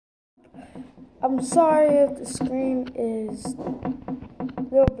I'm sorry if the screen is a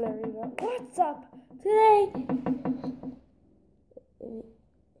little blurry, but what's up today?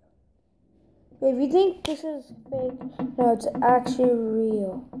 If you think this is fake, no, it's actually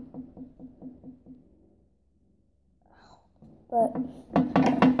real. But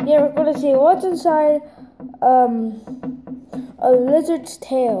yeah, we're gonna see what's inside a lizard's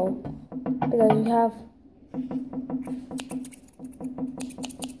tail, because we have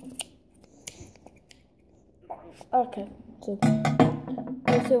okay. So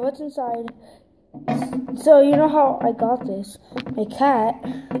let's see what's inside. So you know how I got this? My cat,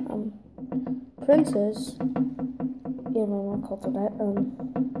 Princess. Yeah, my mom called her that.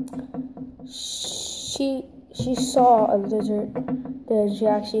 She saw a lizard, then she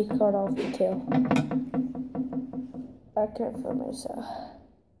actually cut off the tail. I care for myself.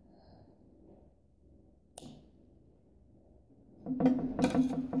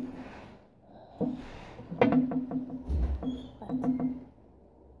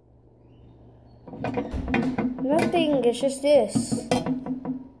 Nothing, it's just this. And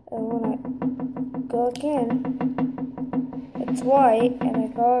when I go again, it's white, and I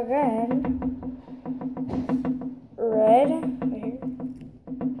go again, red, right here.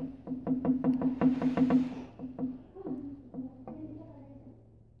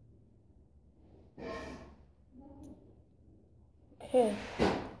 Okay,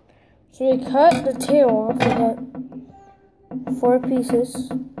 so we cut the tail off. We got 4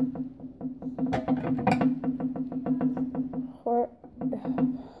 pieces.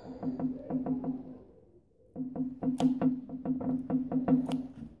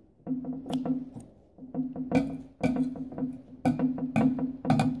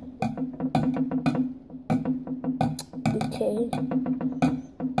 Okay.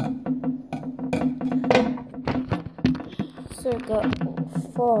 So we got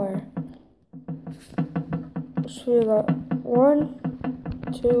 4. So we got 1,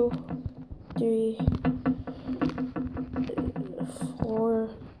 2, 3, 4,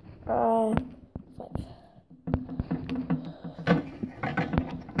 5.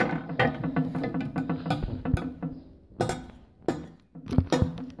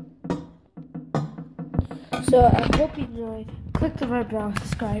 So I hope you enjoyed. Click the red bell,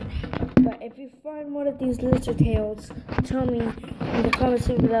 subscribe. But if you find one of these lizard tails, tell me in the comments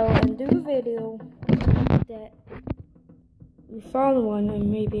below and do a video that you found one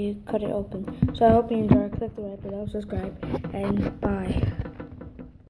and maybe cut it open. So I hope you enjoy. Click the red bell, subscribe, and bye.